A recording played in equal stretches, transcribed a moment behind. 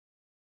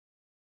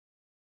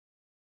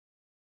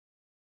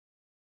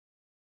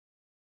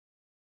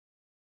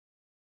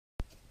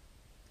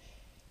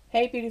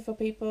Hey beautiful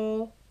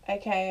people.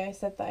 Okay, I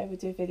said that I would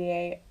do a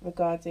video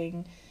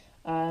regarding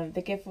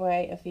the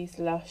giveaway of these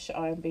Lush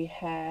R&B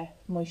hair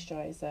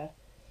moisturiser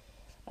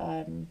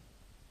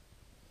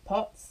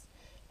pots,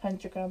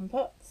 100g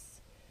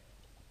pots.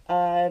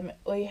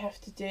 All you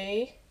have to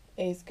do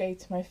is go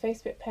to my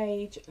Facebook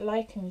page,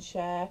 like and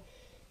share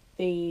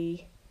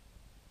the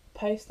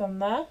post on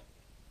there,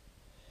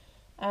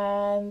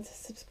 and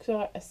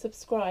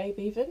subscribe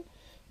even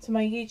to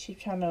my YouTube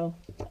channel,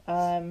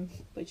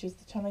 which is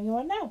the channel you're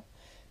on now.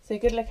 So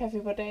good luck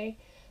everybody.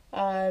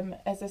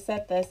 As I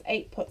said, there's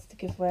 8 pots to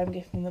give away. I'm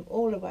giving them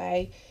all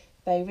away.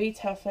 They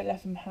retail for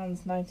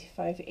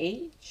 £11.95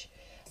 each.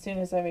 As soon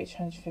as I reach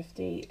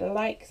 150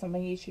 likes on my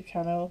YouTube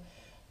channel,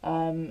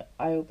 I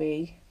will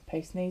be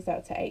posting these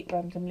out to 8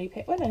 randomly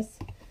picked winners.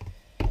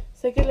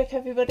 So good luck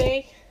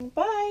everybody.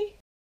 Bye.